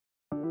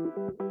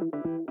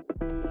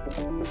Hi,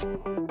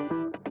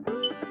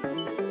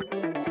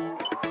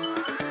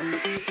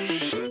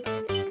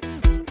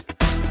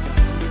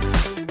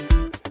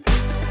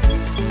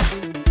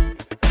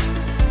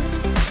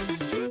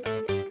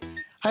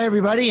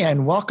 everybody,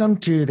 and welcome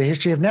to the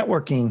History of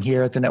Networking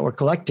here at the Network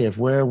Collective,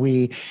 where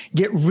we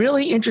get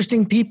really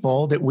interesting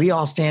people that we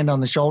all stand on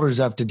the shoulders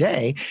of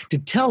today to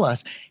tell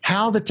us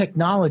how the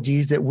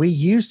technologies that we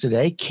use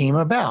today came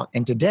about.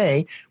 And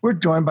today, we're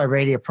joined by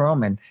Radia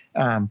Perlman.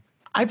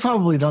 I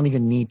probably don't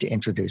even need to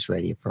introduce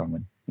Radia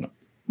Perlman.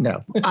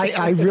 No,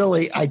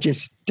 I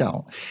just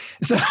don't.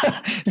 So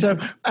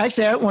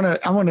actually, I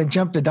want to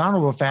jump to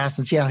Donald real fast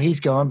and see how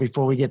he's going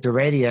before we get to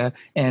Radia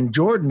and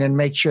Jordan and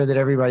make sure that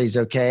everybody's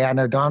okay. I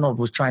know Donald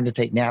was trying to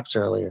take naps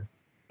earlier.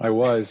 I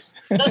was.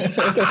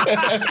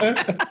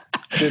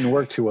 Didn't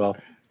work too well.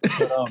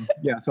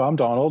 But, so I'm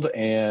Donald,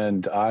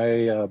 and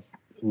I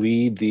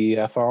lead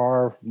the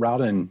FR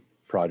routing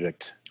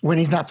project. When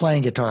he's not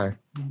playing guitar.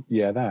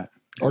 Yeah, that.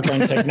 Or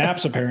trying to take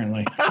naps,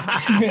 apparently.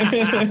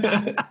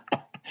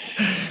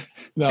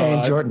 No,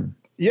 and Jordan.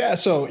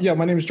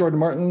 My name is Jordan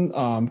Martin,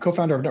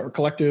 co-founder of Network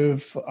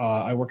Collective.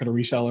 I work at a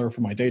reseller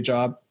for my day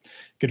job.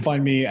 You can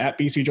find me at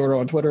BCJordo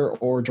on Twitter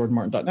or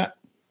jordanmartin.net.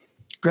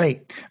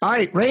 Great. All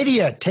right,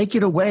 Radia, take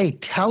it away.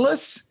 Tell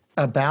us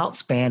about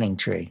Spanning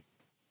Tree.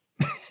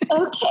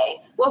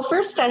 Okay. Well,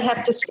 first I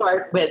have to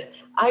start with,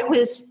 I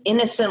was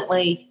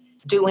innocently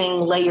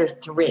doing layer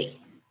 3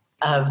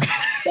 of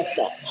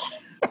that.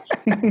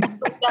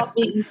 What that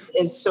means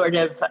is sort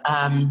of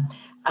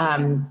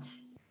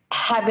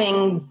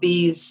having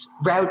these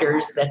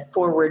routers that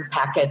forward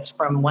packets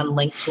from one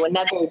link to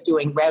another,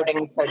 doing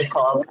routing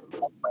protocols.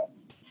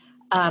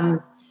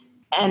 And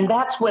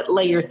that's what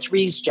layer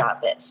 3's job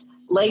is.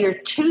 Layer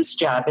 2's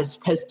job is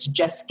supposed to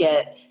just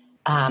get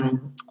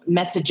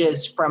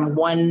messages from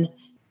one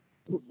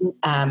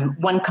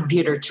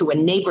computer to a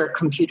neighbor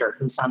computer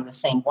who's on the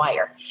same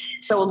wire.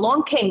 So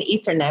along came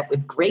Ethernet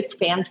with great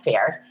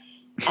fanfare,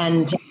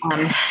 and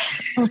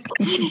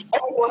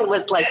everyone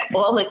was like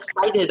all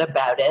excited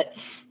about it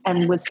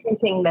and was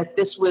thinking that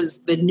this was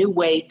the new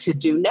way to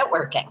do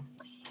networking.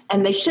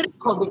 And they should have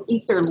called it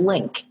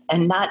Etherlink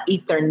and not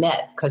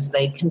Ethernet, because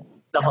they confused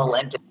the whole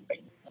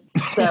industry.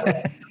 So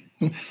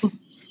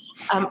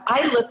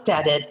I looked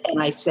at it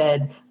and I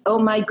said, oh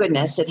my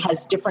goodness, it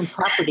has different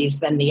properties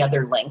than the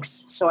other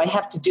links. So I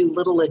have to do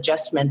little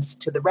adjustments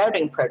to the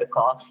routing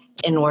protocol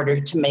in order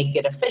to make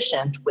it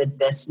efficient with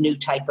this new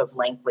type of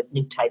link with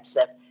new types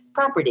of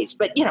properties.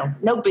 But,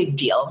 no big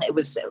deal. It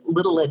was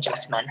little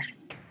adjustments.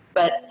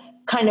 But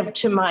kind of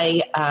to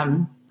my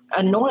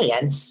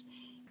annoyance,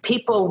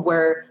 people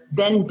were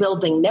then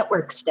building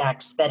network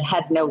stacks that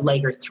had no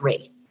layer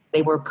 3.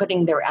 They were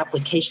putting their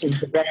applications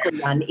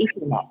directly on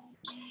Ethernet.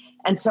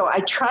 And so I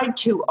tried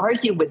to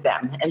argue with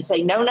them and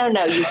say, no,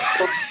 you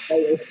still have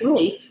layer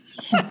 3.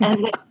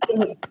 And they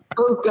said,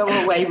 go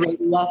away,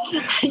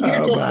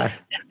 Radia.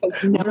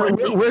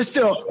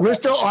 We're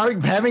still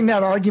having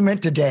that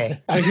argument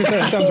today. I just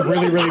said it sounds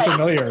really, really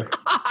familiar.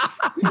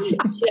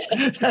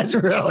 Yeah. That's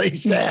really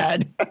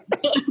sad.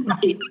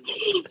 Right.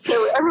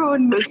 So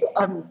everyone was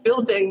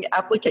building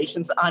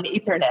applications on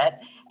Ethernet.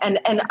 And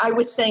I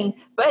was saying,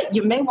 but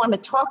you may want to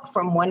talk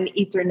from one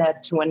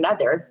Ethernet to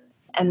another.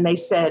 And they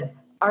said,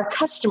 our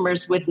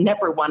customers would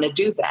never want to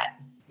do that.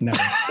 No.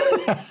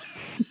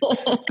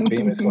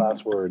 Famous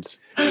last words.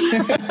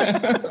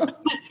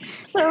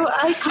 So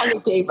I kind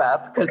of gave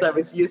up because I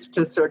was used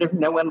to sort of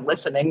no one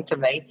listening to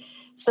me.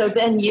 So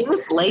then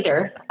years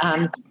later,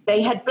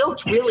 they had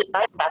built really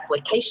nice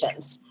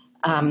applications.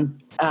 And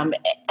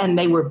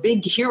they were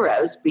big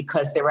heroes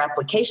because their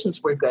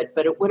applications were good,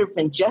 but it would have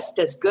been just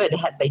as good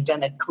had they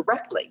done it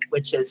correctly,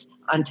 which is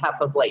on top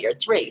of layer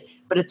 3.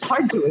 But it's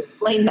hard to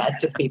explain that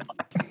to people.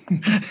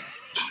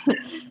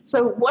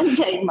 So one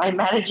day my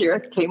manager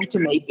came to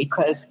me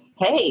because,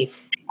 hey,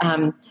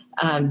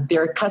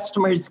 their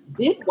customers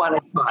did want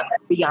to talk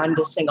beyond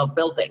a single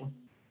building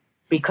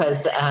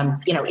because,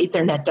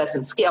 Ethernet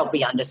doesn't scale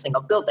beyond a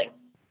single building.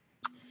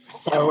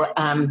 So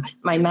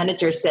my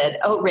manager said,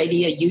 oh,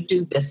 Radia, you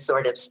do this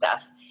sort of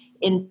stuff.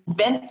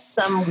 Invent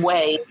some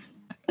way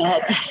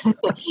that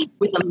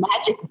with a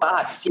magic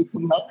box, you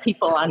can let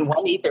people on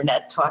one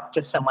Ethernet talk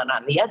to someone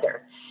on the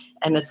other.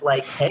 And it's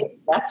like, hey,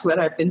 that's what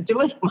I've been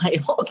doing my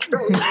whole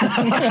career.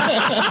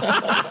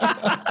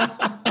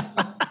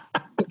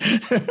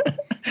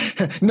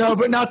 No,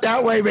 but not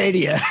that way,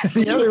 Radia.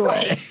 The other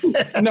way.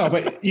 No,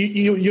 but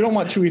you don't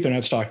want two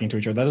Ethernets talking to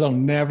each other. That'll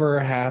never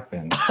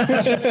happen.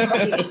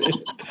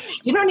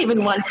 You don't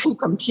even want two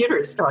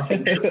computers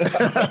talking to each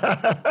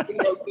other.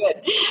 No good.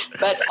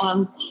 But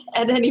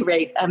at any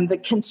rate, the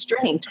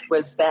constraint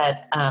was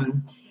that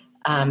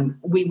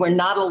we were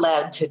not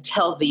allowed to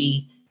tell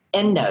the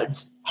end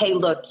nodes, hey,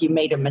 look, you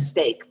made a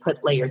mistake,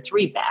 put layer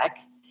 3 back.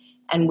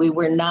 And we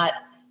were not,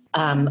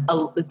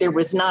 there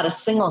was not a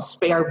single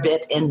spare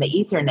bit in the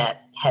Ethernet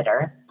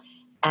header.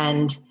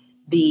 And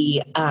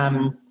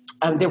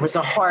there was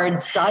a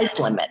hard size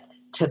limit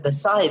to the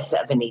size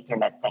of an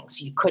Ethernet thing.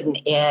 So you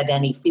couldn't add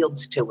any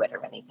fields to it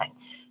or anything.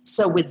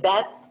 So with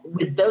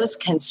those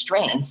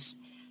constraints,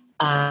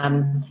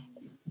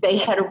 they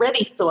had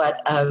already thought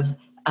of,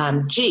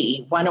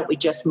 gee, why don't we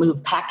just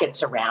move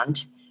packets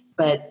around?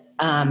 But,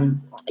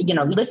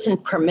 listen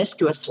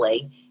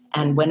promiscuously.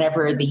 And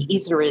whenever the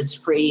ether is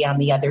free on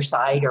the other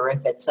side, or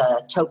if it's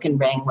a token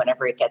ring,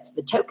 whenever it gets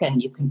the token,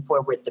 you can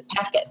forward the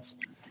packets.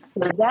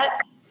 So that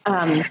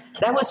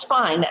was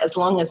fine as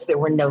long as there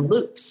were no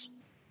loops.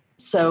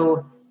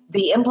 So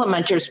the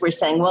implementers were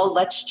saying, well,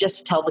 let's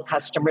just tell the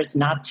customers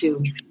not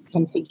to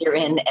configure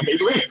in any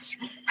loops.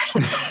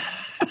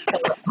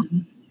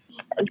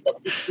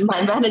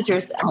 My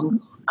managers,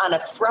 on a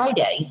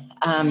Friday,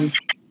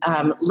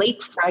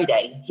 late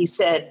Friday, he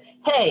said,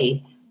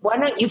 hey, why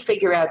don't you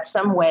figure out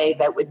some way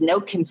that with no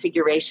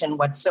configuration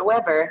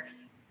whatsoever,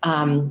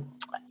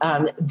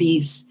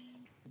 these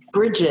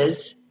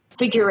bridges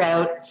figure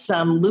out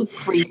some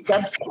loop-free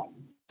subset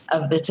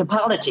of the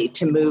topology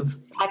to move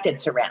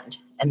packets around,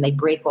 and they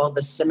break all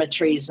the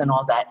symmetries and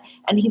all that.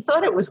 And he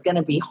thought it was going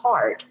to be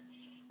hard.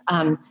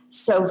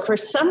 So for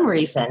some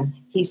reason,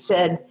 he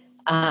said,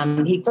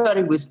 he thought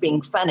he was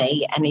being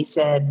funny, and he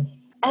said,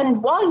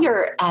 and while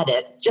you're at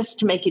it, just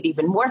to make it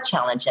even more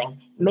challenging,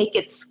 make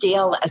it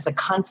scale as a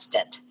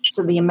constant.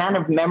 So the amount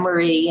of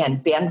memory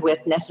and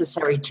bandwidth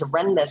necessary to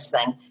run this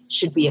thing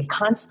should be a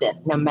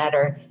constant, no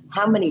matter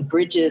how many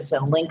bridges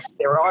and links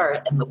there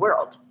are in the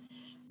world,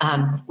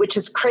 which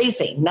is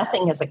crazy.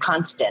 Nothing is a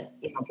constant.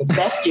 The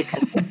best you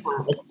can think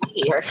for is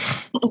linear.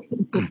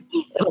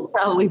 It'll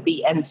probably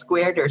be n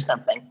squared or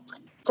something.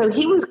 So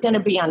he was going to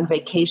be on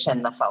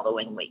vacation the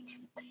following week.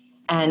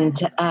 And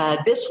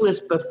this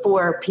was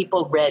before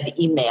people read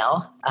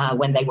email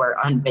when they were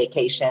on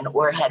vacation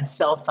or had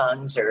cell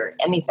phones or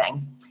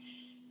anything.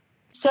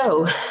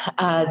 So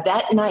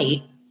that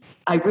night,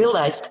 I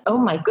realized, oh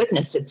my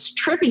goodness, it's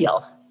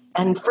trivial.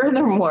 And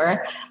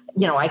furthermore,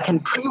 I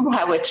can prove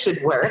how it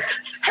should work.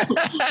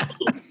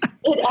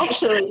 It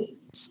actually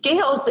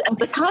scales as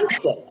a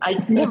constant.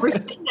 I'd never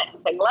seen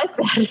anything like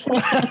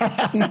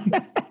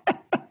that.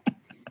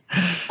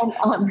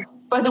 And,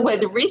 by the way,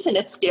 the reason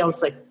it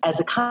scales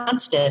as a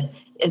constant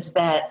is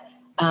that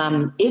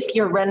if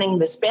you're running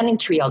the spanning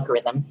tree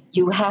algorithm,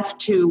 you have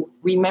to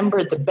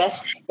remember the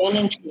best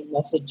spanning tree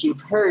message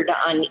you've heard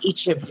on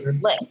each of your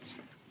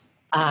links.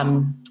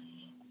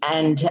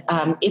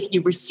 If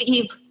you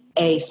receive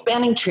a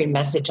spanning tree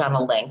message on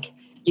a link,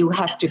 you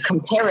have to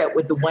compare it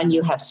with the one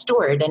you have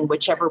stored, and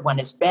whichever one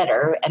is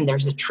better, and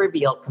there's a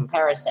trivial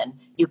comparison,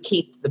 you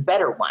keep the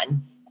better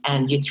one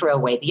and you throw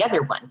away the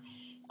other one.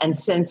 And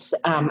since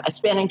a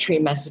spanning tree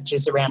message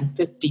is around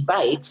 50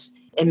 bytes,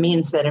 it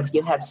means that if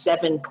you have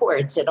 7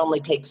 ports, it only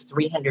takes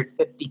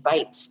 350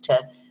 bytes to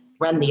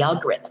run the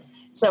algorithm.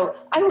 So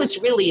I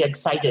was really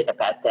excited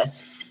about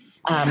this.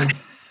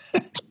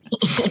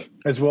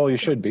 As well you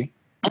should be.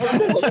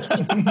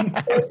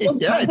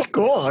 Yeah, it's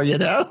cool,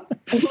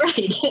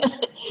 Right.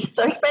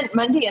 So I spent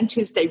Monday and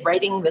Tuesday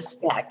writing the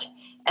spec,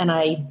 and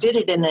I did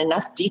it in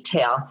enough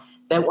detail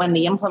that when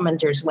the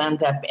implementers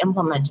wound up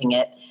implementing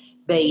it,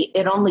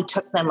 it only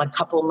took them a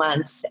couple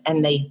months,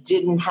 and they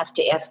didn't have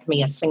to ask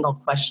me a single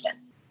question.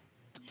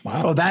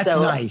 Wow. Oh, that's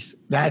nice.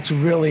 That's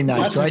really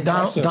nice, right,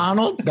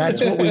 Donald?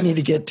 That's what we need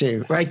to get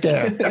to right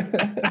there.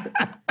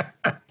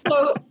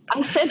 So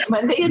I spent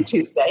Monday and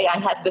Tuesday. I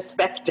had the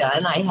spec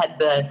done. I had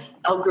the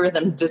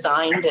algorithm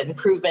designed and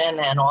proven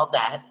and all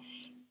that.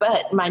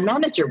 But my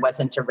manager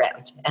wasn't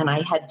around, and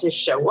I had to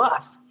show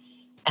off.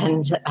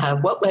 And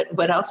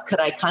what else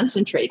could I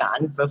concentrate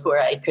on before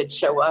I could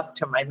show off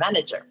to my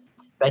manager?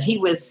 But he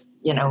was,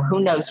 who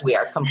knows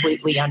where,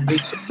 completely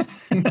unreachable.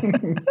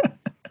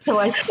 So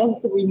I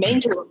spent the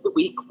remainder of the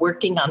week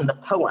working on the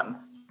poem,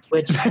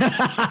 which...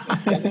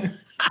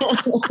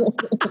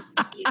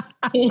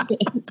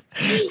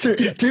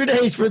 2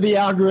 days for the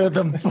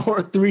algorithm,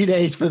 3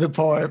 days for the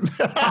poem.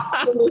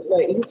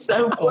 Absolutely.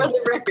 So for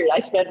the record, I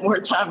spent more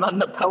time on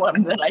the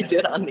poem than I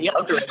did on the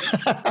algorithm.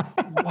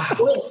 Wow.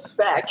 With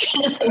spec.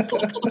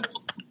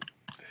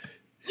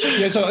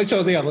 Yeah, so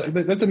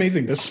that's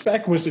amazing. The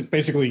spec was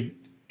basically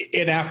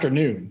an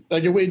afternoon.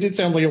 Like it did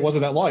sound like it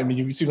wasn't that long. I mean,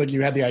 you seemed like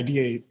you had the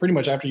idea pretty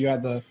much after you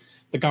had the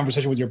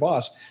conversation with your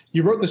boss.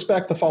 You wrote the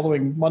spec the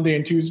following Monday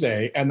and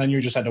Tuesday, and then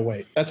you just had to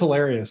wait. That's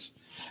hilarious.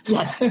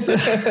 Yes.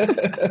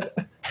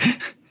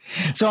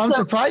 So I'm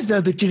surprised,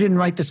 though, that you didn't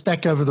write the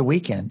spec over the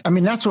weekend. I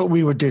mean, that's what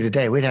we would do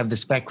today. We'd have the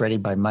spec ready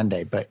by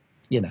Monday, but,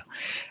 I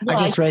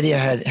guess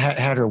Radia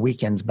had her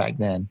weekends back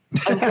then.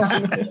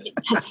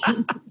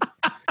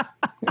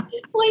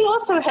 Well, he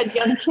also had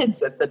young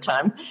kids at the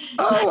time.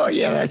 Oh, well,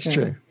 yeah, that's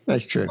true.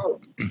 That's true.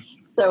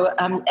 So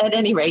at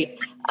any rate,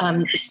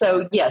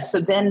 so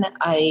then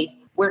I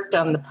worked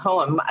on the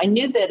poem. I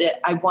knew that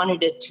I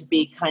wanted it to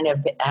be kind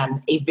of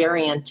a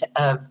variant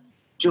of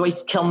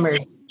Joyce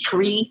Kilmer's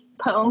Tree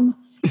poem.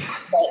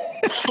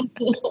 But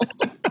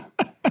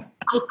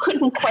I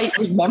couldn't quite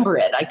remember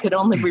it. I could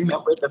only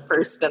remember the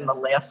first and the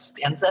last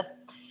stanza.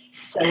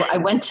 So I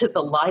went to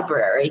the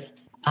library,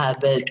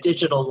 the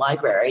digital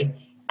library,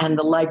 and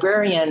the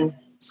librarian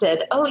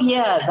said, oh,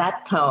 yeah,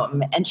 that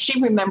poem. And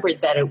she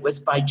remembered that it was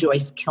by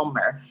Joyce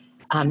Kilmer.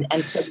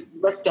 And so we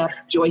looked up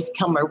Joyce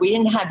Kilmer. We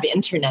didn't have the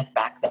internet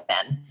back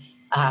then.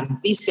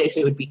 These days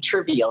it would be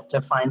trivial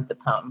to find the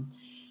poem.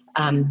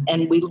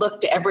 And we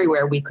looked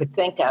everywhere we could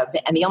think of.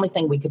 And the only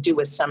thing we could do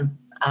was some,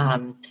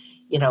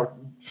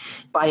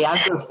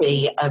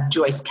 biography of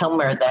Joyce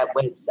Kilmer that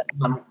was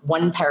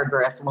one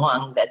paragraph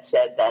long that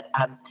said that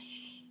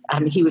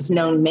he was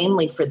known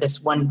mainly for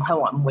this one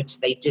poem, which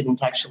they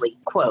didn't actually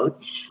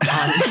quote.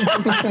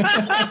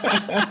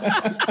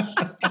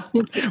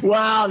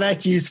 Wow,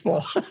 that's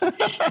useful.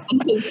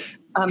 His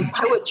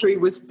poetry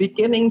was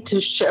beginning to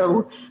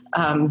show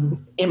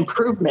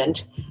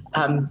improvement,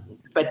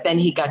 but then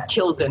he got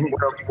killed in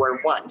World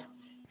War I.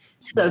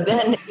 So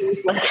then he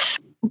was like,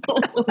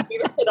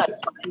 where did I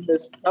find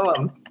this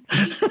poem?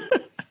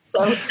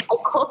 So I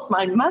called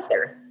my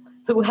mother,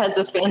 who has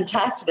a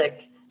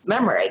fantastic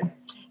memory.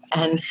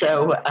 And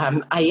so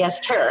I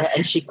asked her,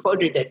 and she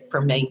quoted it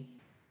for me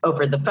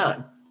over the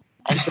phone.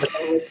 And so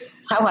that was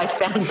how I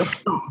found the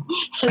poem.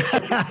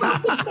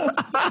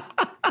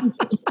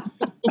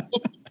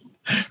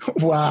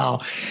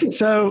 Wow.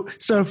 So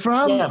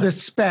from the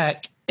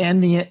spec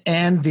and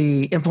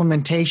the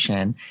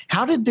implementation,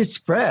 how did this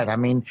spread? I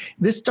mean,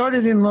 this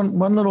started in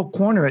one little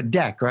corner at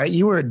DEC, right?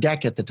 You were at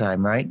DEC at the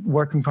time, right?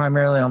 Working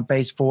primarily on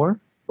phase 4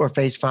 or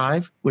phase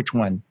 5? Which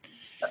one?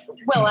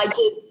 Well, I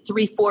did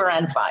 3, 4,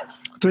 and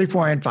 5. 3,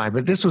 4, and 5,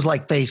 but this was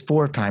like phase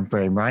 4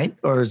 timeframe, right?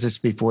 Or is this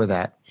before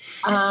that?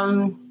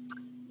 Well,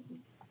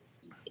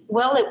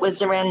 it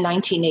was around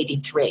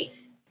 1983.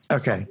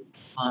 Okay.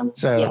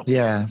 So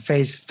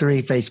phase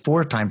 3, phase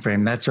 4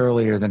 timeframe, that's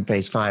earlier than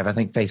phase 5. I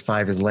think phase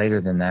 5 is later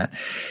than that.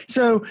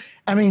 So,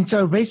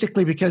 so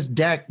basically because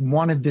DEC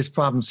wanted this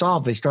problem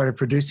solved, they started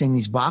producing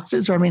these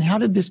boxes. Or, how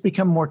did this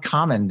become more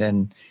common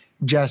than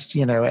just,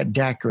 at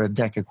DEC or at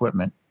DEC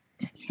equipment?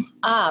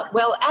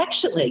 Well,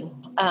 actually,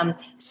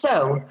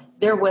 so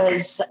there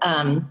was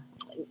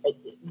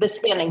the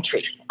spanning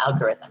tree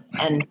algorithm,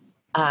 and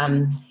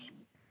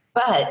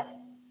but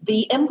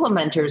the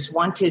implementers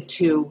wanted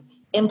to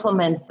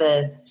implement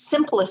the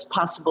simplest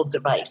possible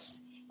device.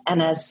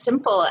 And as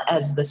simple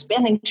as the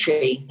spanning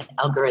tree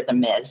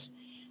algorithm is,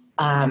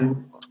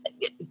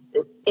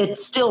 it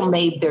still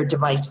made their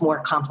device more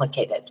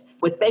complicated.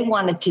 What they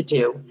wanted to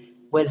do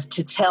was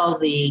to tell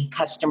the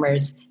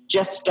customers,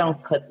 just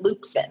don't put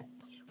loops in,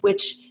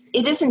 which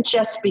it isn't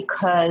just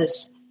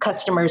because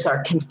customers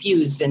are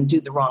confused and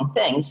do the wrong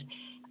things.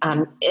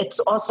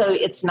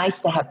 It's nice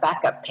to have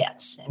backup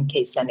paths in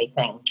case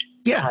anything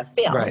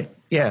fails. Right.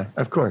 Yeah,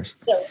 of course.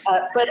 So,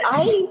 but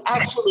I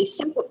actually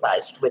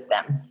sympathized with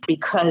them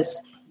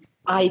because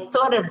I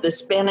thought of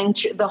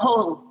the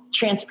whole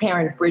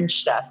transparent bridge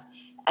stuff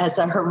as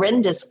a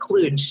horrendous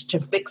kludge to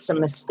fix a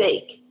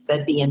mistake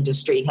that the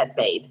industry had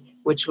made,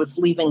 which was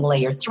leaving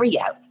layer 3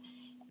 out.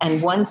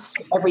 And once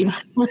every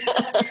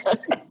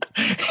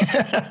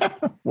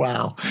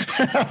wow.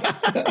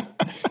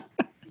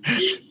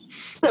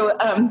 So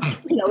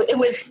it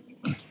was.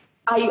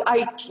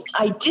 I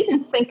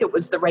didn't think it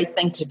was the right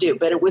thing to do,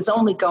 but it was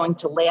only going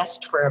to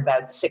last for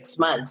about 6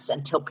 months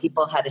until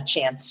people had a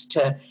chance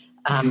to.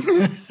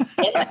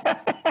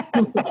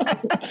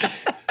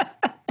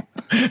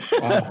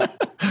 Wow.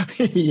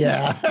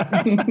 Yeah,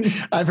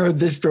 I've heard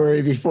this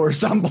story before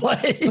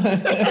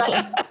someplace.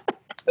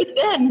 But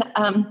then,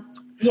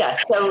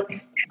 so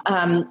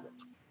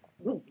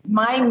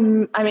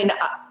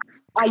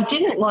I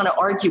didn't want to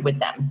argue with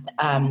them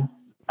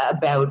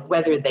about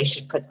whether they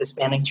should put the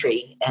spanning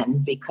tree in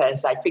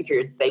because I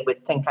figured they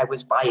would think I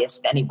was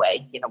biased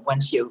anyway.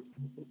 Once you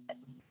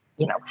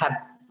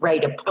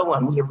write a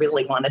poem, you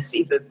really want to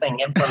see the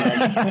thing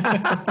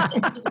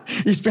implemented.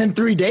 You spent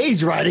 3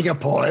 days writing a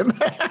poem.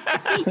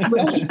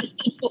 Right.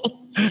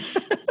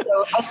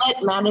 So I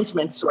let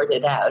management sort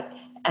it out.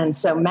 And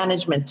so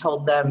management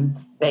told them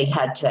they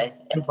had to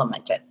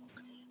implement it.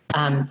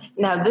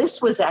 Now,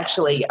 this was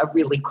actually a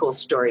really cool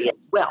story as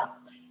well,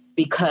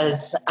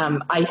 because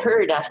I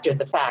heard after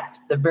the fact,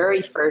 the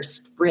very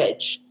first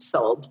bridge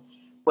sold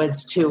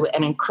was to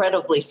an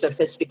incredibly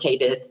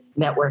sophisticated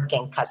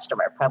networking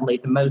customer, probably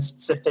the most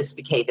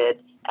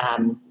sophisticated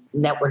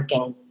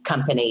networking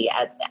company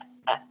at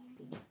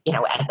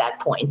that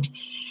point.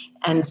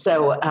 And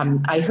so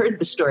I heard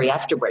the story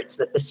afterwards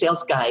that the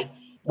sales guy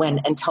went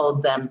and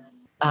told them,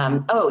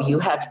 you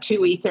have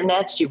 2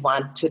 Ethernets, you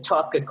want to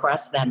talk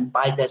across them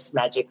by this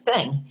magic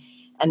thing.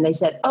 And they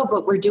said,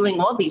 but we're doing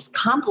all these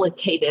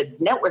complicated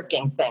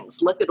networking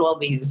things. Look at all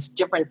these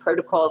different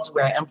protocols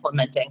we're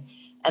implementing.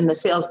 And the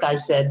sales guy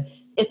said,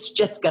 it's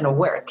just going to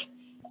work.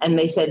 And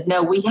they said,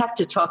 no, we have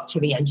to talk to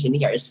the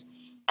engineers.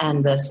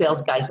 And the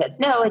sales guy said,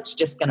 no, it's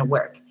just going to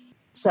work.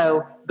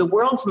 So the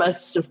world's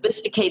most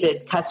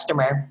sophisticated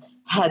customer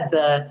had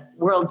the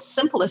world's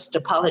simplest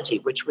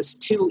topology, which was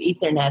 2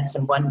 Ethernets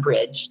and 1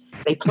 bridge.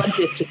 They plugged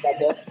it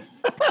together.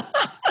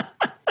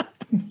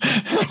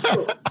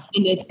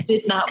 And it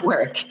did not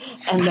work.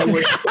 And there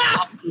were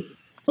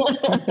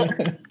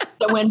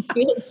so when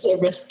field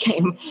service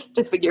came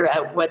to figure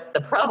out what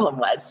the problem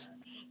was,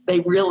 they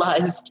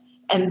realized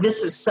and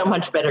this is so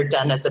much better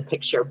done as a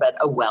picture, but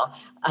oh well.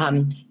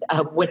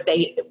 What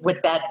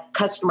that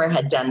customer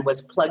had done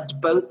was plugged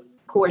both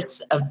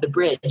ports of the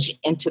bridge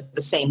into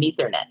the same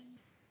Ethernet.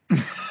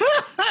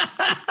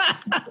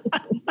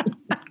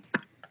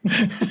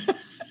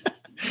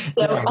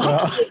 So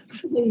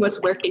everything was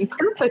working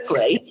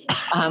perfectly.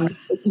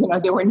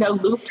 There were no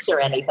loops or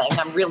anything.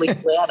 I'm really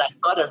glad I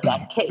thought of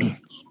that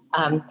case.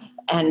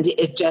 And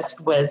it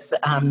just was,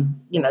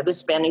 the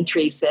spanning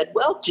tree said,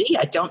 well, gee,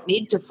 I don't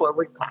need to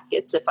forward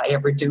packets. If I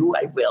ever do,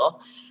 I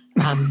will.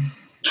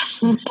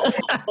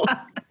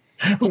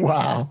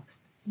 Wow.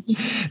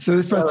 So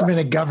this must have been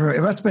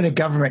it must have been a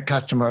government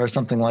customer or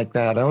something like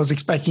that. I was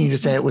expecting you to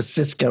say it was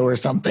Cisco or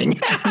something.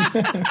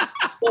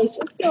 Well,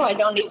 Cisco, I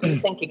don't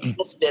even think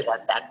existed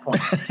at that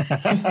point.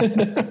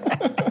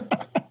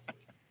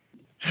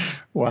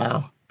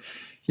 Wow.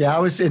 Yeah, I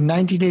was in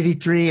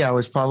 1983. I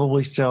was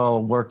probably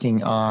still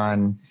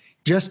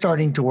just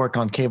starting to work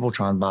on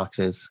Cabletron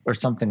boxes or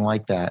something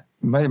like that.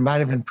 It might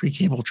have been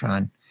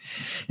pre-Cabletron.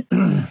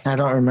 I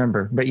don't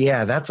remember. But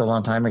yeah, that's a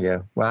long time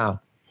ago.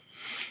 Wow.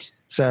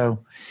 So,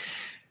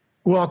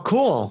 well,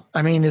 cool.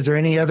 I mean, is there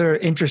any other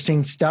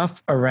interesting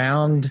stuff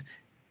around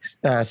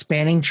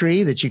Spanning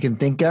Tree that you can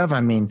think of?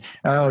 I mean,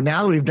 now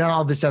that we've done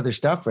all this other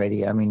stuff,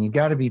 Brady, I mean, you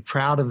got to be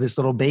proud of this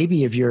little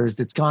baby of yours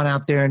that's gone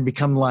out there and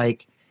become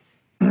like,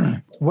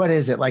 what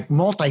is it, like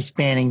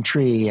multi-spanning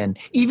tree and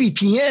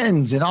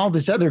EVPNs and all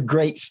this other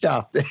great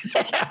stuff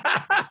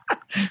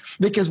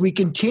because we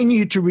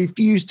continue to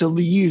refuse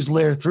to use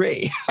layer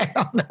 3. I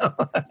don't know.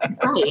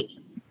 Right.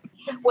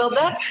 Well,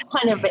 that's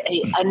kind of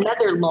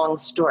another long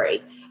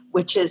story,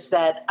 which is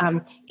that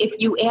if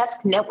you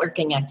ask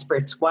networking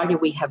experts, why do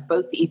we have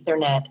both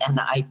Ethernet and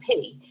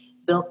IP?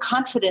 They'll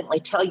confidently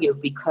tell you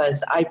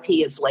because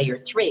IP is layer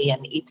 3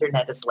 and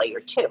Ethernet is layer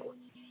 2.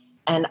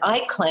 And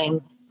I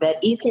claim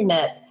that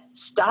Ethernet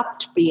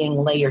stopped being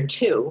layer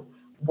 2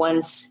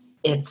 once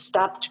it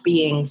stopped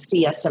being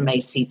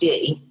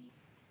CSMA-CD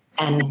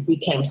and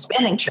became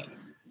spanning tree.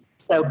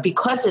 So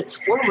because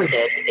it's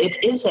forwarded,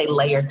 it is a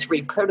layer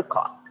 3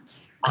 protocol.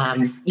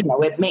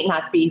 It may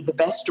not be the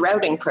best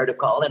routing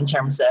protocol in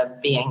terms of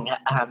being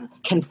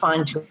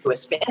confined to a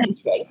spanning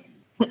tree,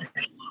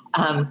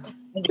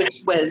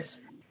 which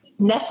was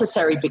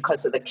necessary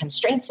because of the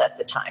constraints at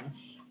the time.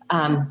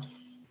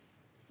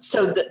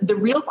 So the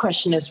real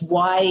question is,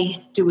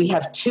 why do we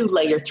have 2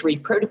 layer 3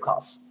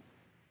 protocols?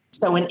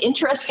 So an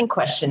interesting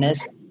question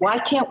is, why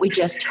can't we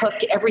just hook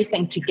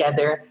everything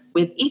together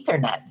with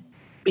Ethernet?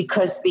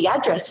 Because the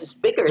address is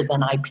bigger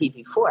than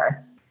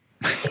IPv4.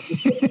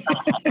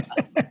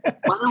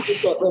 Why don't we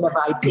get rid of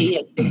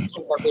IP and just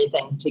hook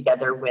everything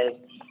together with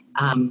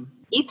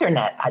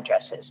Ethernet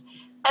addresses?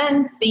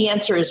 And the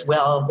answer is,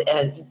 well,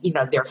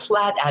 they're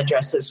flat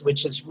addresses,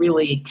 which is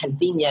really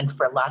convenient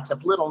for lots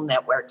of little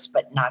networks,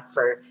 but not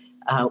for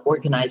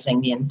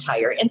organizing the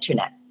entire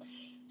internet.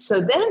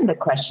 So then the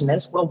question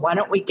is, well, why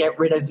don't we get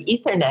rid of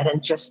Ethernet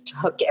and just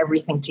hook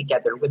everything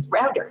together with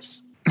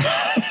routers?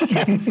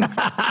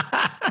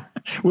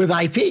 With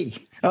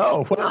IP.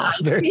 Oh, wow.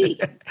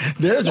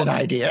 There's an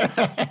idea.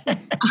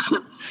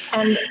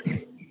 And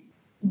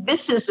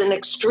this is an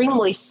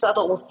extremely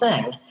subtle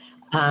thing.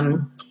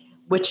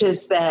 Which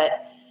is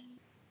that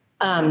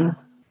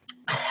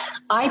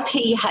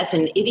IP has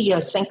an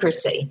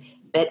idiosyncrasy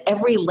that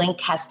every link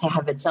has to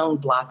have its own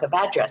block of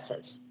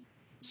addresses.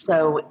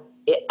 So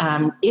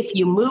if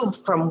you move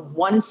from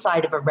one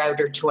side of a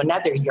router to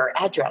another, your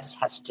address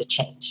has to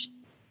change.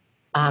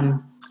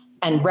 And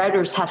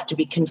routers have to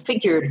be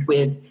configured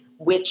with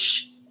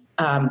which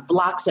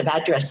blocks of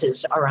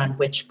addresses are on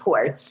which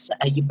ports.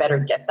 You better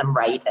get them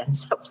right and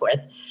so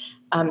forth.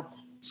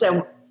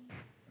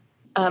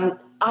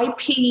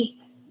 IP...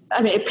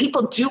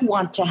 people do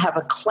want to have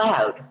a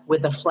cloud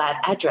with a flat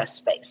address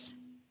space.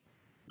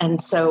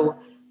 And so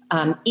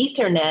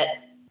Ethernet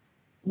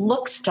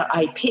looks to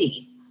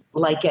IP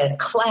like a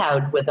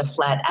cloud with a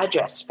flat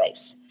address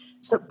space.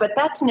 But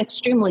that's an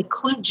extremely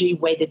kludgy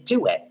way to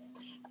do it.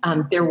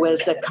 There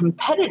was a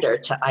competitor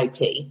to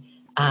IP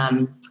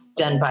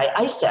done by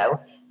ISO,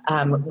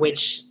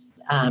 which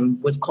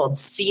was called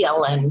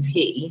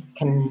CLNP,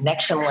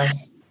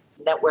 Connectionless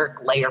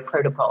Network Layer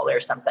Protocol or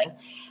something.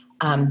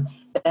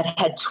 That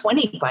had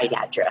 20 byte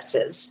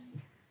addresses.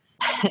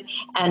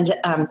 And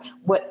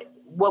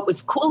what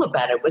was cool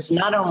about it was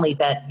not only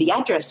that the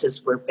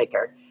addresses were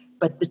bigger,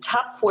 but the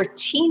top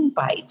 14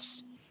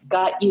 bytes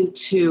got you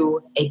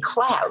to a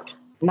cloud,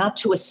 not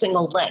to a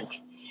single link.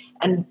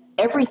 And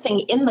everything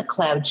in the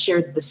cloud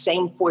shared the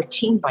same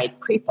 14 byte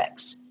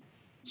prefix.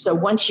 So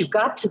once you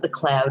got to the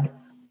cloud,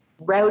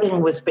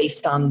 routing was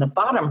based on the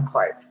bottom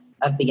part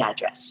of the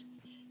address.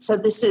 So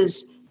this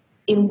is,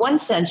 in one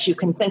sense, you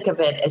can think of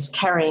it as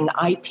carrying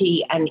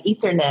IP and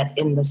Ethernet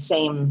in the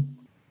same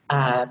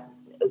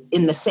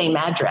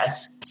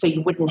address, so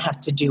you wouldn't have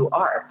to do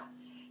ARP.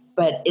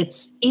 But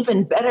it's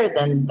even better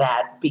than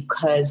that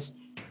because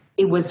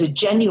it was a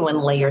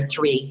genuine layer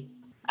 3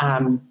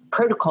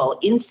 protocol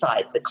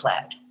inside the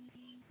cloud.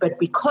 But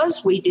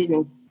because we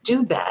didn't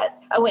do that,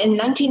 in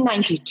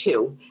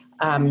 1992,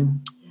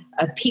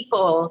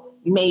 people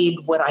made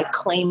what I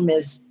claim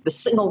is the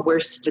single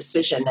worst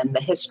decision in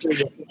the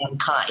history of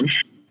mankind.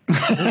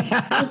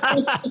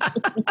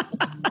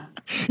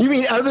 You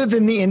mean other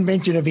than the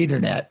invention of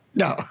Ethernet?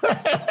 No.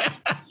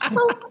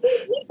 Well,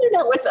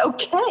 Ethernet was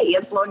okay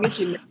as long as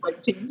you knew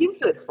what to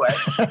use it for.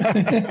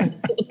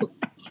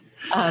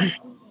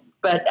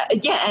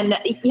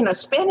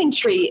 Spanning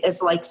tree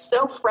is like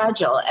so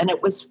fragile, and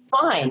it was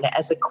fine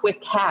as a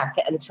quick hack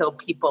until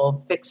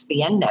people fixed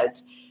the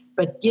endnotes.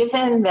 But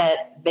given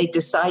that they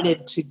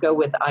decided to go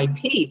with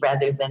IP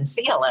rather than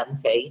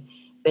CLNP,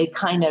 they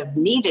kind of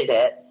needed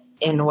it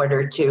in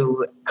order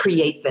to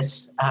create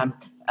this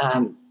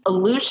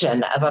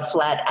illusion of a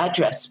flat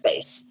address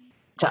space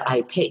to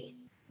IP.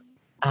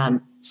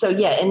 In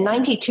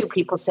 92,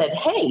 people said,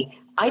 hey,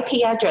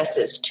 IP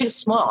addresses, too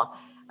small,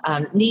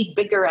 need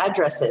bigger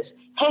addresses.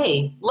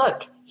 Hey,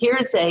 look,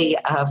 here's a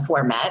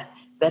format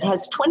that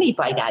has 20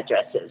 byte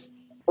addresses.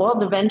 All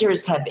the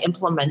vendors have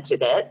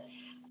implemented it.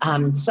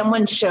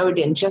 Someone showed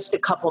in just a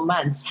couple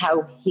months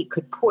how he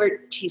could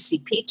port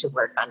TCP to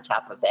work on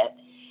top of it.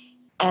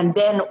 And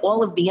then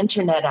all of the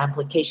internet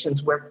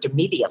applications worked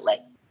immediately.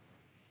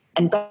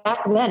 And back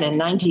then in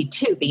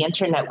 92, the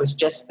internet was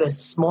just this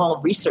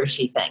small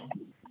researchy thing.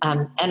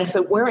 And if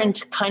it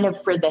weren't kind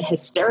of for the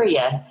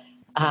hysteria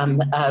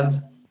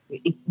of,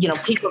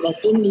 people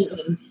that didn't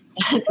even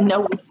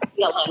know what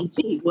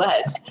CLNP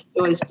was,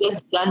 it was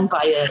just done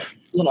by a,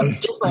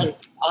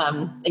 different,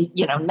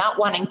 not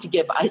wanting to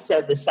give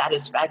ISO the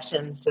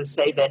satisfaction to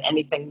say that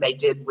anything they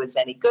did was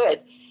any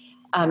good.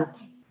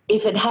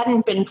 If it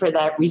hadn't been for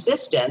that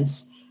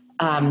resistance,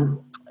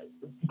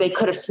 they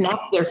could have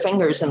snapped their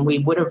fingers and we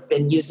would have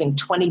been using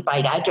 20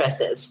 byte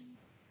addresses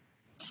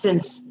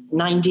since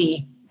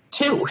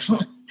 92.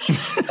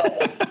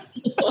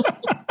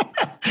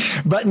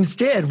 But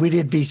instead, we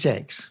did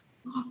V6.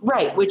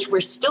 Right, which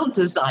we're still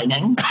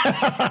designing.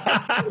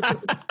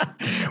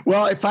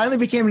 Well, it finally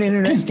became an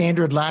internet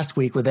standard last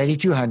week with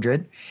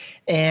 8200.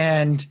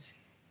 And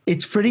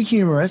it's pretty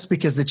humorous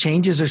because the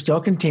changes are still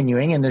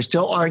continuing and there's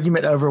still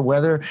argument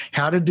over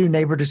how to do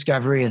neighbor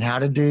discovery and how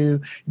to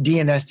do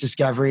DNS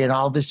discovery and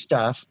all this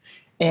stuff.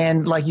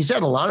 And like you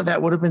said, a lot of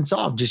that would have been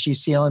solved. Just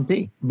use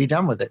CLNP, be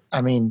done with it.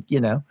 I mean,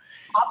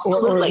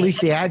 Absolutely. Or at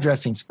least the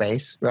addressing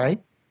space,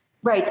 right?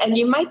 Right. And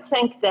you might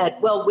think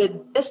that, well, with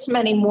this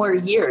many more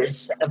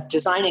years of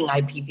designing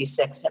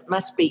IPv6, it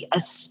must be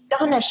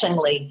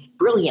astonishingly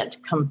brilliant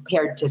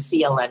compared to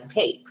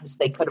CLNP because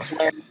they could have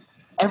learned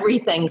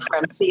everything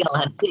from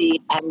CLNP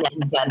and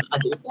then done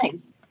other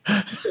things.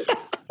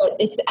 But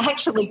it's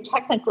actually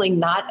technically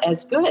not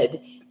as good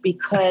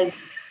because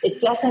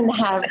it doesn't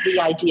have the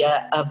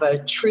idea of a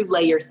true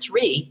layer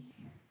 3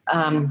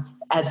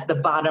 as the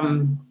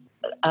bottom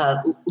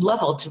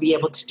level to be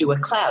able to do a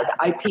cloud.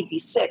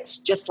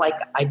 IPv6, just like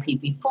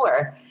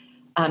IPv4,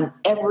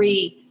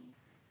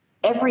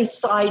 every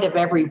side of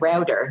every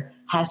router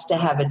has to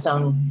have its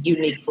own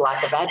unique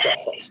block of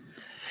addresses.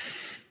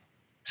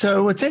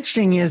 So what's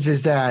interesting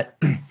is that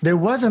there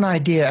was an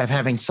idea of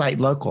having site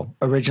local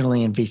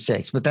originally in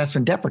V6, but that's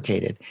been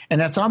deprecated.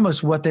 And that's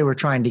almost what they were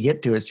trying to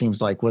get to, it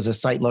seems like, was a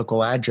site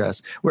local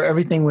address where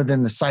everything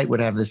within the site would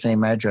have the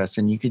same address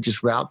and you could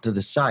just route to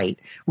the site,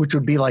 which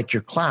would be like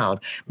your cloud.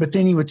 But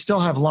then you would still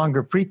have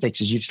longer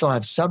prefixes. You'd still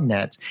have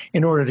subnets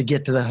in order to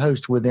get to the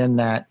host within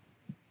that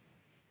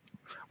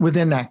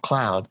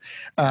cloud.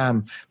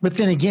 But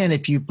then again,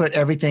 if you put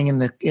everything in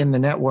the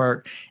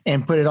network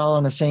and put it all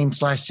on the same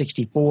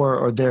 /64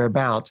 or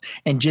thereabouts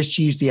and just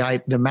use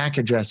the MAC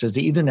addresses,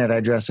 the Ethernet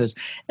addresses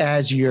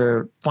as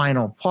your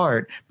final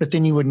part, but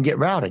then you wouldn't get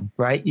routing,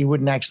 right? You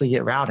wouldn't actually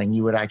get routing.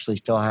 You would actually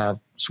still have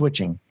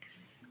switching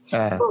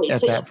at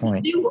that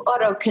point. You do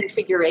auto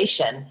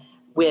configuration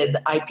with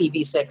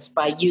IPv6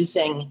 by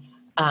using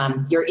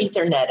your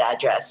Ethernet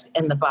address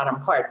in the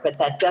bottom part, but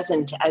that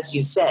doesn't, as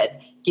you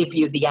said, give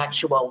you the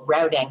actual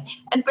routing.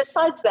 And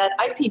besides that,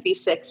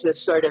 IPv6 is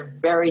sort of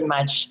very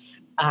much,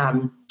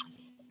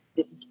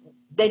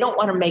 they don't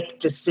want to make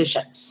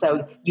decisions.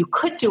 So you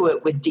could do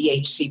it with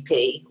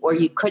DHCP, or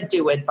you could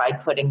do it by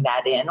putting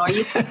that in, or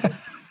you could do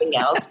something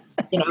else.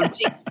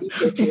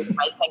 Researchers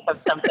might think of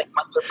something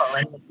wonderful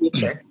in the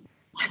future.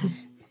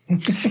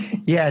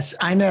 Yes,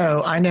 I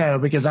know,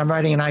 because I'm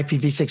writing an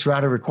IPv6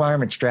 router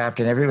requirements draft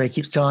and everybody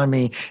keeps telling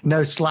me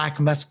no Slack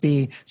must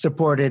be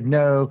supported,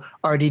 no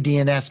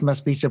RDDNS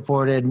must be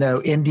supported, no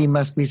ND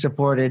must be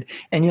supported.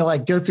 And you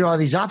go through all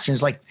these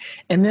options,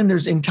 and then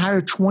there's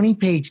entire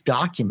 20-page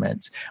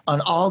documents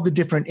on all the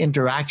different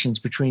interactions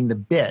between the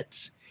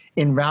bits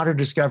in router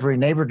discovery,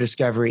 neighbor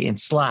discovery, in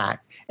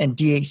Slack and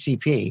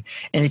DHCP.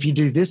 And if you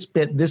do this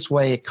bit this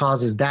way, it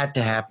causes that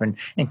to happen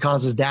and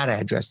causes that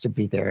address to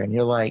be there. And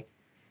you're like,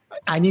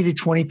 I needed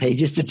 20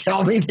 pages to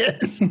tell me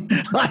this.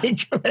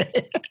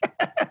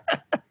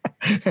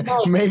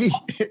 Maybe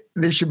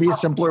there should be a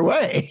simpler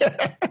way.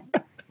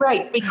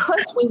 Right.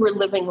 Because we were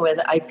living with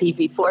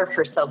IPv4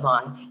 for so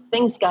long,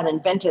 things got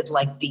invented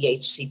like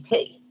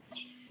DHCP.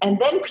 And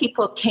then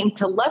people came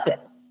to love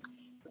it.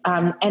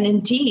 And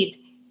indeed,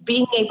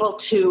 being able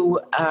to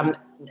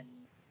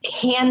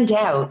hand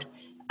out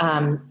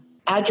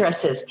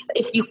addresses,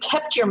 if you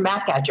kept your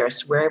MAC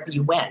address wherever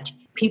you went,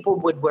 people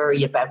would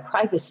worry about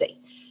privacy.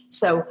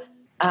 So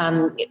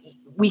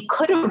we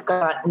could have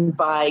gotten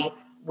by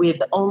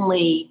with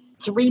only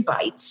 3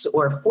 bytes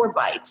or 4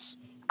 bytes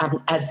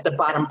as the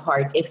bottom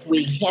part if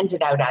we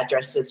handed out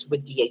addresses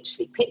with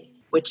DHCP,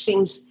 which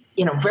seems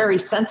very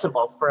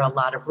sensible for a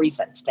lot of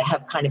reasons, to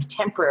have kind of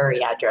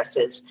temporary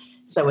addresses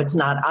so it's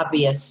not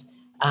obvious,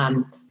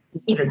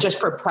 just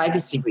for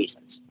privacy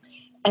reasons.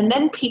 And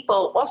then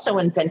people also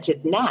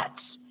invented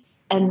NATs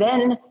and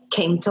then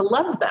came to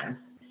love them.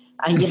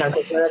 They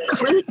were a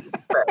clue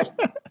first.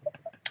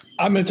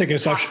 I'm going to take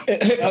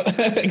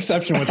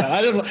exception with that.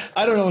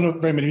 I don't know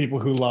very many people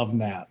who love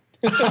NAT.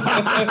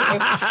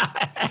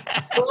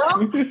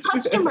 Well,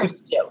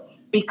 customers do,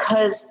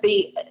 because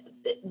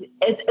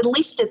at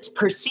least it's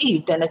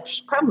perceived, and it's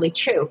probably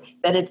true,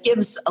 that it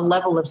gives a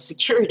level of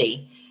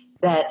security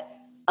that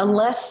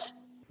unless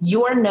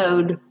your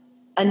node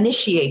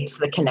initiates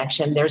the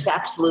connection, there's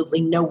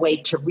absolutely no way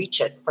to reach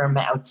it from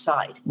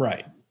outside.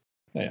 Right.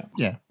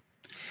 Yeah.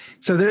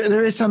 So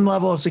there is some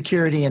level of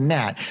security in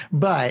NAT,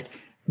 but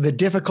the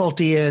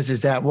difficulty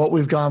is that what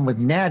we've gone with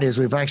NAT is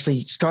we've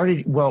actually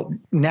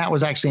NAT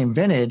was actually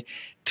invented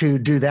to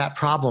do that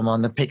problem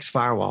on the PIX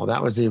firewall.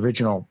 That was the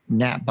original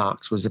NAT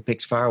box, was a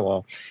PIX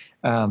firewall,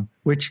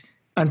 which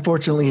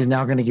unfortunately is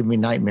now going to give me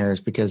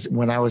nightmares, because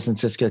when I was in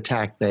Cisco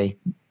TAC,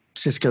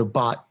 Cisco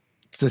bought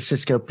the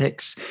Cisco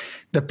PIX,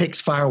 the PIX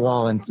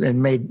firewall,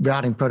 and made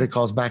routing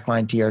protocols,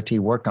 backline TRT,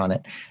 work on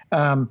it.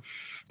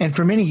 And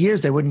for many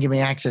years, they wouldn't give me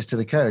access to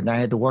the code, and I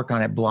had to work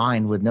on it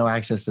blind with no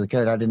access to the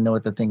code. I didn't know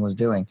what the thing was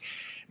doing.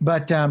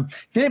 But then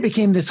it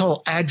became this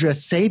whole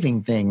address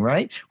saving thing,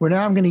 right? Where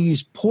now I'm going to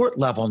use port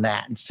level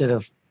NAT instead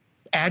of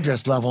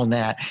address level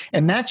NAT.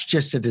 And that's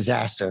just a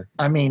disaster.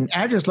 I mean,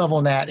 address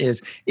level NAT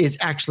is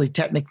actually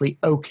technically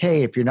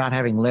okay if you're not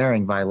having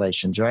layering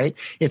violations, right?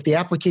 If the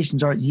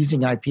applications aren't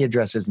using IP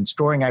addresses and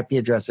storing IP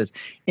addresses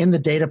in the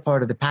data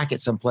part of the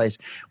packet someplace,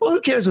 well,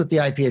 who cares what the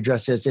IP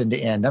address is end to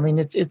end? I mean,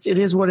 it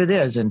is what it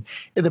is. And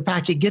if the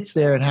packet gets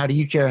there, and how do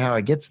you care how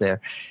it gets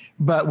there?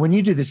 But when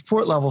you do this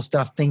port level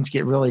stuff, things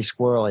get really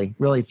squirrely,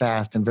 really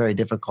fast, and very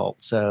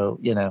difficult. So,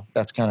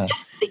 that's kind of...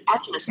 Yes, the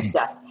address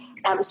stuff.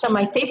 So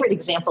my favorite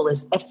example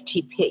is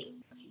FTP,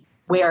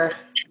 where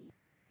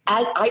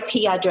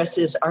IP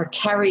addresses are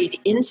carried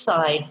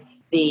inside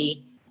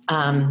the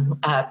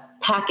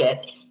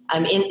packet,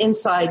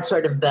 inside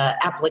sort of the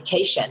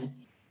application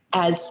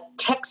as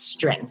text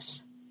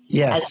strings.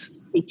 Yes.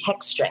 As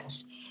text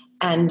strings.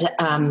 And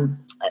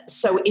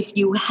so if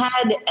you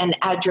had an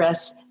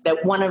address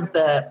that one of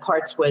the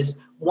parts was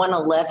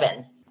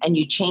 111 and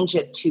you change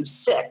it to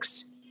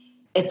 6,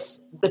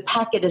 the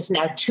packet is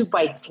now 2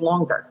 bytes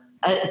longer.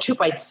 2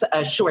 bytes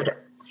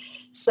shorter.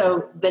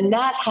 So the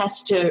NAT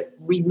has to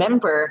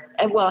remember,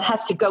 it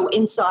has to go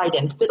inside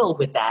and fiddle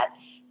with that.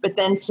 But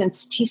then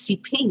since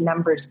TCP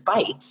numbers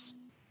bytes,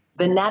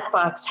 the NAT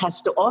box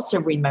has to also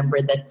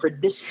remember that for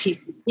this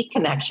TCP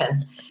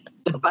connection,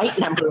 the byte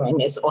numbering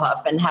is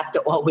off, and have to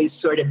always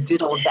sort of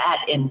diddle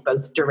that in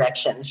both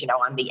directions,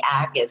 on the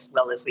AG as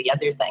well as the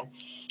other thing.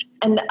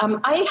 And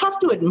I have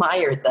to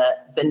admire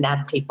the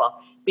NAT people,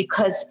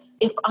 because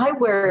if I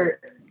were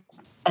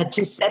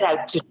to set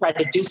out to try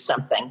to do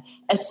something,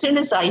 as soon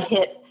as I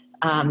hit,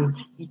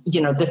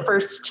 the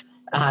first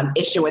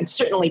issue, and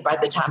certainly by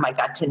the time I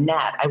got to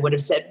NAT, I would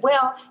have said,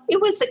 well, it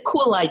was a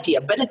cool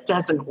idea, but it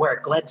doesn't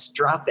work. Let's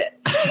drop it.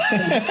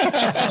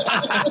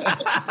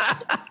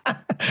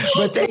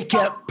 But they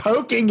kept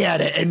poking at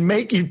it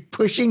and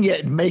pushing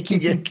it and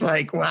making it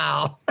like,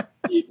 wow.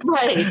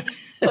 Right.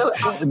 So,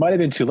 it might have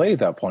been too late at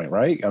that point,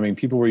 right? I mean,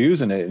 people were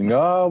using it and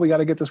we got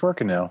to get this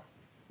working now.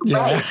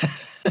 Yeah.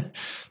 Right.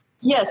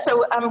 Yeah,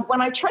 so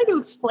when I try to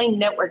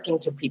explain networking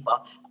to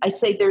people, I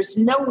say there's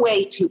no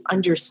way to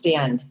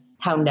understand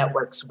how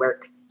networks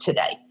work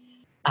today.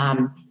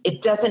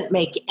 It doesn't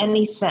make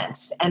any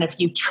sense. And if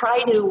you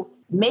try to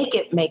make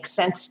it make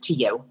sense to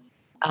you,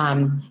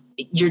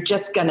 you're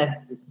just going to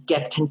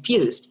get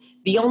confused.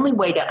 The only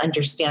way to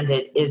understand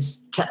it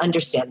is to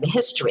understand the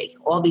history,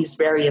 all these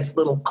various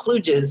little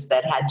kludges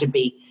that had to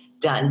be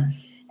done.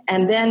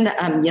 And then,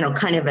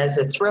 kind of as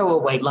a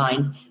throwaway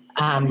line,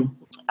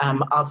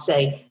 I'll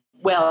say,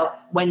 well,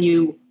 when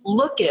you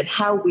look at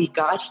how we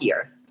got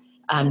here,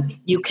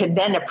 you can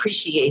then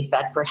appreciate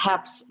that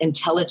perhaps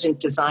intelligent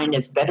design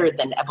is better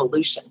than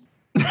evolution.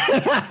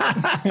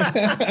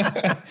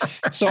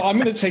 So I'm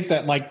going to take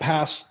that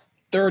past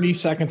 30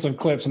 seconds of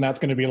clips, and that's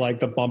going to be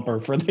like the bumper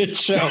for this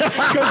show,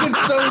 because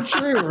it's so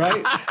true,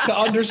 right? To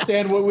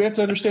understand we have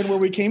to understand where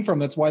we came from.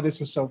 That's why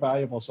this is so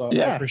valuable. So I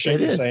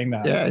appreciate you saying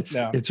that.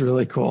 Yeah, it's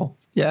really cool.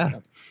 Yeah.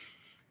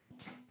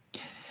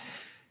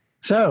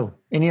 So,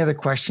 any other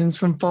questions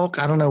from folk?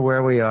 I don't know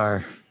where we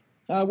are.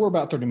 We're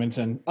about 30 minutes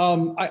in.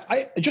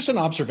 I just an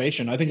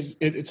observation. I think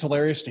it's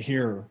hilarious to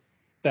hear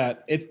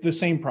that it's the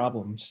same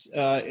problems.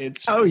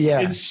 It's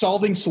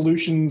solving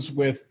solutions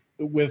with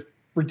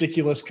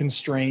ridiculous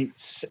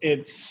constraints.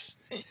 It's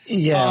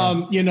we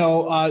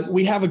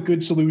have a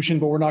good solution,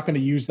 but we're not going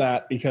to use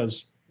that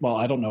because well,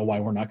 I don't know why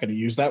we're not going to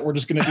use that. We're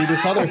just going to do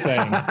this other thing,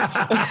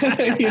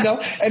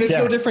 and it's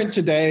no different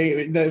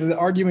today. The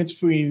arguments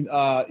between,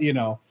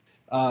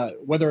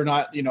 whether or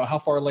not, how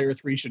far layer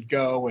 3 should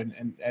go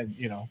and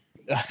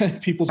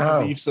people's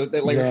beliefs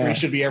that layer 3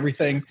 should be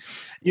everything,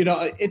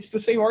 it's the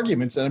same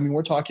arguments. And I mean,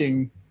 we're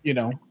talking,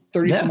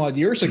 30 some odd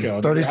years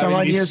ago. 30 some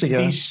odd years ago.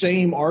 These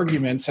same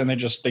arguments, and they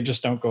just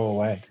don't go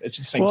away. It's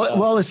the same stuff.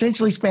 Well,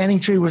 essentially Spanning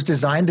Tree was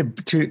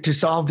designed to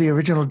solve the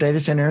original data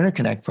center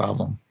interconnect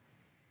problem.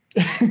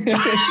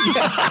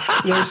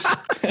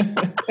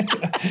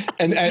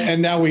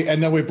 and now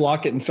we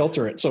block it and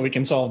filter it so we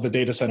can solve the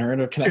data center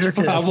interconnect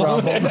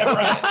problem.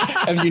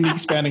 And unique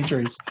spanning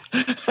trees.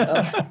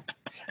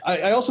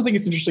 I also think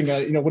it's interesting.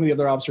 One of the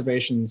other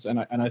observations, and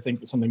I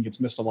think something gets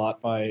missed a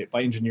lot by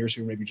engineers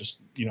who may be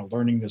just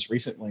learning this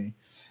recently,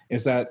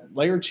 is that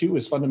layer 2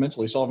 is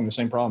fundamentally solving the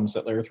same problems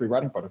that layer 3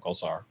 routing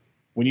protocols are.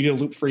 We need a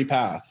loop-free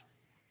path.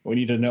 We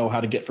need to know how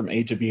to get from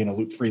A to B in a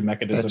loop-free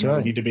mechanism. That's right.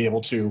 We need to be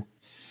able to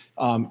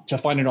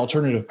find an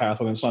alternative path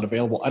when it's not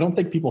available. I don't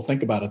think people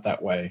think about it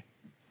that way.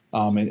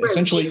 And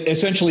essentially,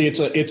 it's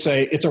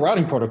a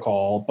routing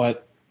protocol,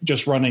 but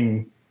just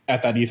running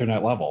at that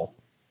Ethernet level.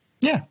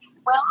 Yeah.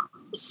 Well,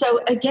 so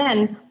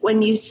again,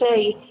 when you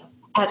say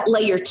at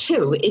layer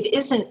 2, it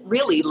isn't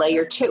really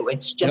layer 2.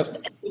 It's just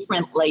a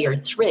different layer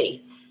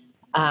 3.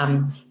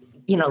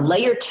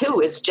 Layer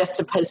 2 is just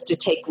supposed to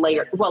take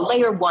layer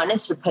 1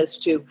 is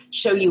supposed to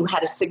show you how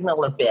to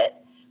signal a bit.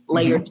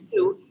 Layer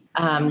 2,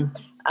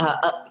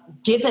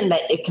 given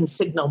that it can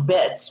signal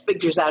bits,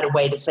 figures out a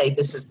way to say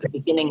this is the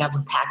beginning of a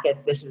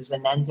packet, this is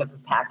an end of a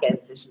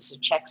packet, this is a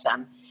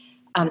checksum.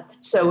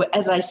 So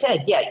as I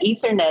said,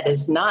 Ethernet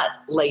is not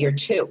layer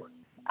 2.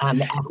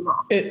 And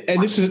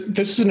this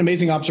is an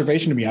amazing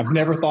observation to me. I've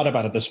never thought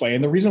about it this way.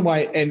 And the reason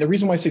why I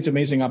say it's an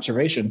amazing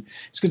observation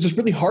is because it's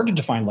really hard to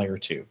define layer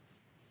 2.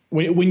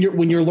 When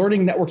you're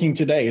learning networking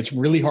today, it's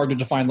really hard to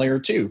define layer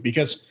 2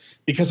 because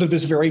of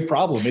this very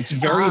problem. It's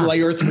very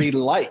layer 3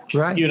 like,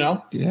 right?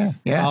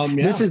 Yeah.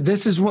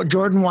 This is what,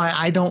 Jordan, why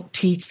I don't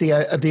teach the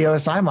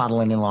OSI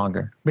model any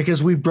longer,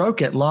 because we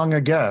broke it long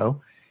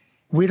ago.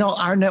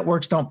 Our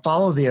networks don't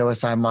follow the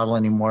OSI model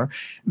anymore.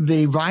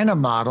 The RINA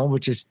model,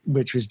 which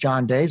was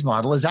John Day's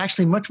model, is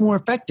actually much more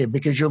effective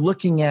because you're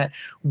looking at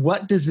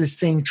what does this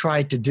thing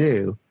try to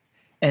do,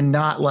 and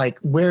not like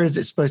where is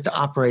it supposed to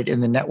operate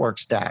in the network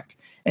stack.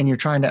 And you're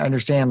trying to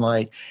understand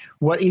like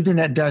what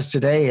Ethernet does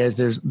today is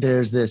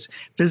there's this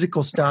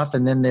physical stuff,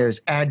 and then there's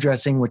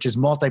addressing, which is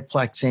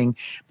multiplexing.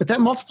 But that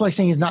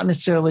multiplexing is not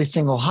necessarily a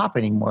single hop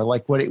anymore,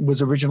 like what it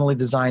was originally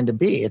designed to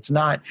be. It's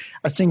not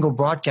a single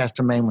broadcast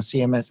domain with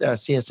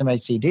CSMA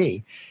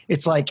CD.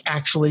 It's like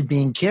actually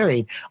being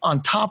carried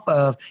on top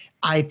of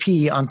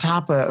IP, on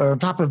top of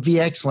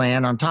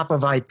VXLAN, on top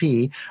of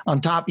IP,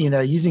 on top,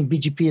 using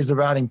BGP as the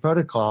routing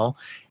protocol.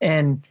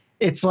 And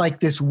it's like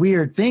this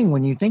weird thing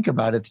when you think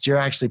about it, that you're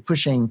actually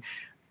pushing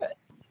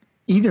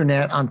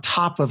Ethernet on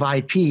top of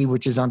IP,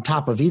 which is on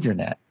top of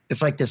Ethernet.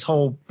 It's like this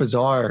whole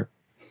bizarre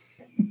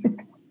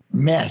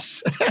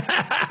mess.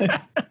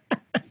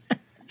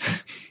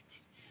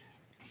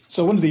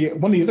 So one of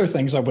the other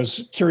things I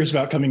was curious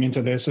about coming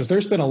into this is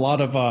there's been a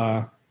lot of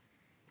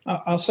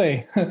I'll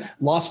say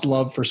lost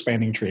love for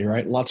Spanning Tree,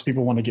 right? Lots of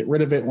people want to get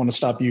rid of it, want to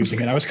stop using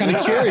it. I was kind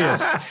of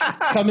curious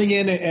coming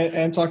in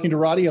and talking to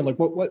Roddy. I'm like,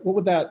 what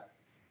would that,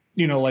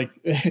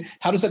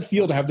 how does that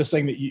feel to have this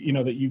thing that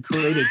you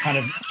created kind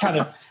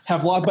of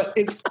have lost? But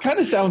it kind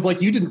of sounds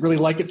like you didn't really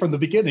like it from the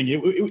beginning.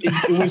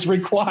 It was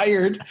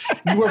required.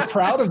 You were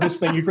proud of this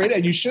thing you created,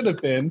 and you should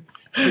have been.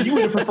 But you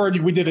would have preferred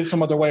we did it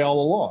some other way all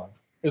along.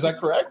 Is that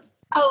correct?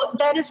 Oh,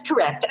 that is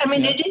correct. I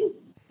mean, It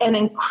is an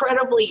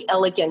incredibly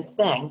elegant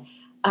thing.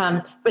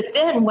 But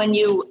then when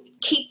you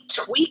keep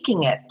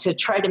tweaking it to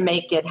try to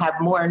make it have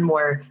more and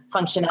more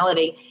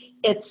functionality,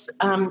 it's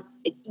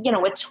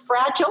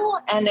fragile,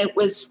 and it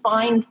was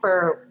fine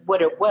for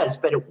what it was,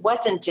 but it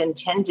wasn't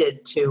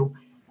intended to,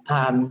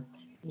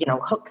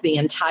 hook the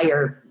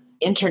entire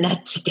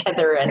internet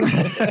together. And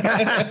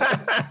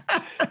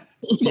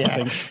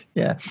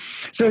Yeah.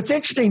 So it's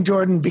interesting,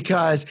 Jordan,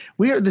 because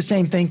we heard the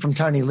same thing from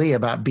Tony Lee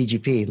about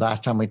BGP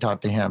last time we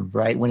talked to him,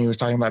 right? When he was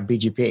talking about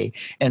BGP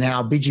and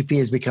how BGP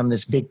has become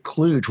this big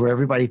kludge where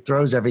everybody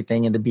throws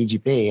everything into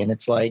BGP. And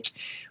it's like,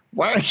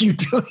 why are you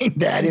doing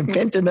that?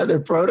 Invent another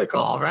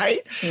protocol,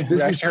 right?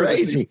 This is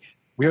crazy.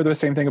 We hear the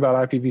same thing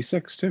about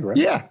IPv6 too, right?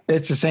 Yeah,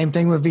 it's the same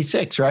thing with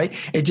V6, right?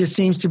 It just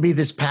seems to be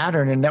this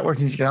pattern in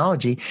networking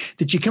technology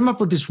that you come up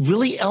with this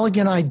really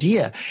elegant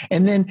idea,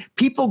 and then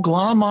people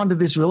glom onto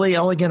this really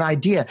elegant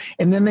idea,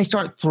 and then they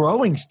start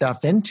throwing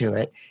stuff into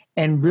it,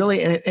 and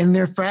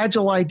they're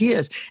fragile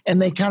ideas,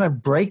 and they kind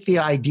of break the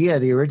idea,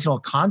 the original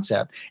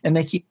concept, and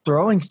they keep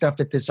throwing stuff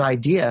at this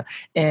idea,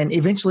 and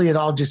eventually it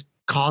all just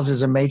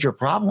causes a major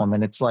problem.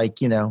 And it's like,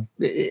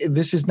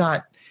 this is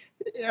not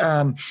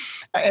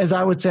as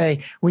I would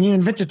say, when you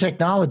invent a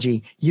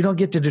technology, you don't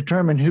get to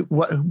determine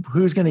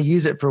who's going to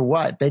use it for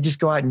what. They just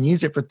go out and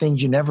use it for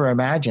things you never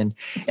imagined.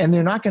 And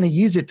they're not going to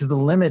use it to the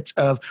limits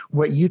of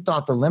what you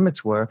thought the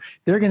limits were.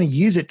 They're going to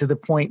use it to the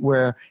point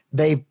where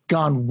they've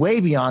gone way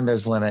beyond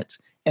those limits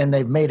and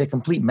they've made a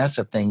complete mess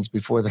of things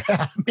before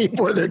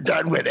they're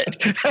done with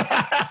it.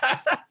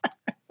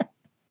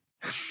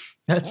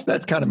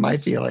 That's kind of my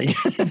feeling.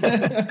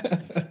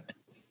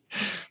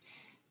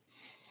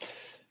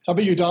 How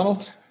about you,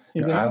 Donald? I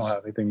don't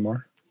have anything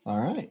more. All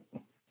right,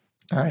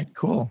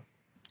 cool.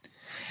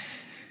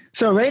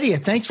 So, Radia,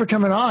 thanks for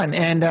coming on,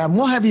 and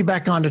we'll have you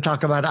back on to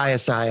talk about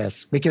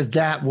ISIS because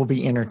that will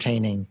be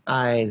entertaining.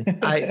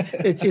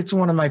 It's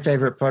one of my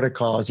favorite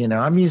protocols.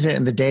 I'm using it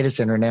in the data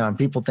center now, and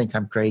people think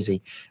I'm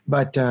crazy,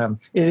 but it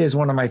is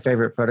one of my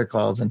favorite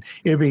protocols, and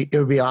it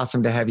would be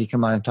awesome to have you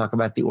come on and talk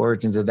about the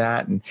origins of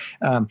that. And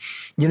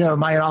it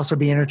might also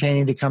be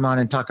entertaining to come on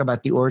and talk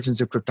about the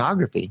origins of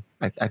cryptography.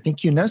 I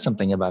think you know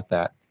something about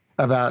that,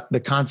 about the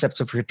concepts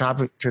of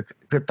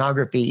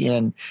cryptography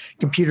in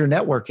computer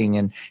networking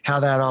and how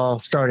that all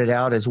started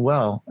out as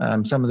well,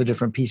 some of the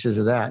different pieces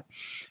of that.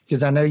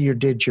 Because I know you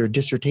did your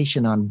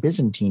dissertation on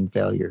Byzantine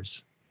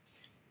failures.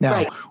 Now,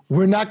 right.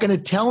 We're not going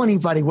to tell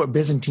anybody what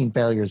Byzantine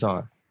failures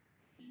are.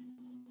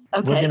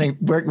 Okay.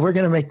 We're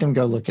gonna make them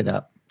go look it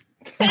up.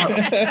 Time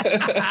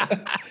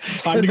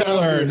to go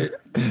learn.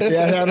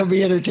 Yeah, that'll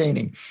be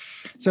entertaining.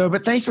 So,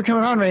 but thanks for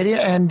coming on, Radia.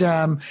 And,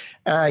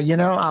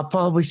 I'll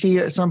probably see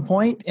you at some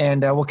point,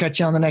 and we'll catch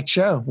you on the next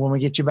show when we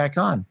get you back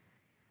on.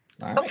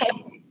 All right. Okay.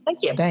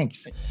 Thank you.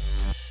 Thanks.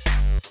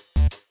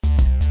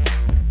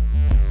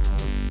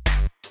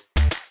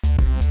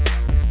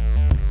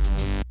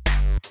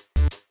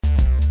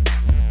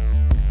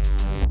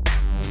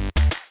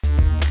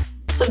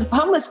 So the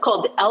poem is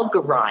called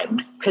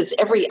Algorithm because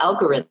every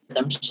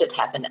algorithm should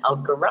have an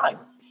algorithm.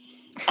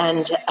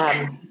 And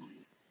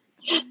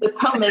the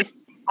poem is,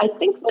 I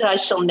think that I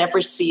shall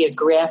never see a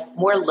graph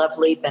more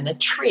lovely than a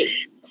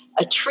tree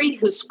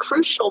whose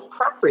crucial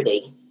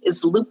property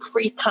is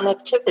loop-free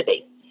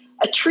connectivity,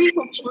 a tree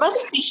which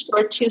must be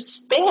sure to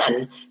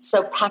span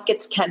so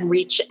packets can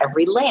reach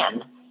every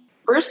LAN.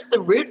 First, the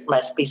root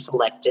must be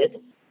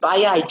selected. By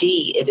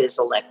ID, it is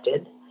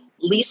elected.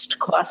 Least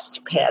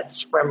cost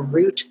paths from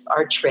root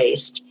are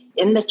traced.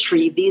 In the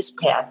tree, these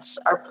paths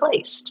are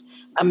placed.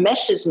 A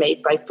mesh is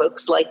made by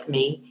folks like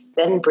me.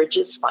 Then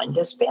bridges find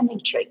a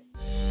spanning tree.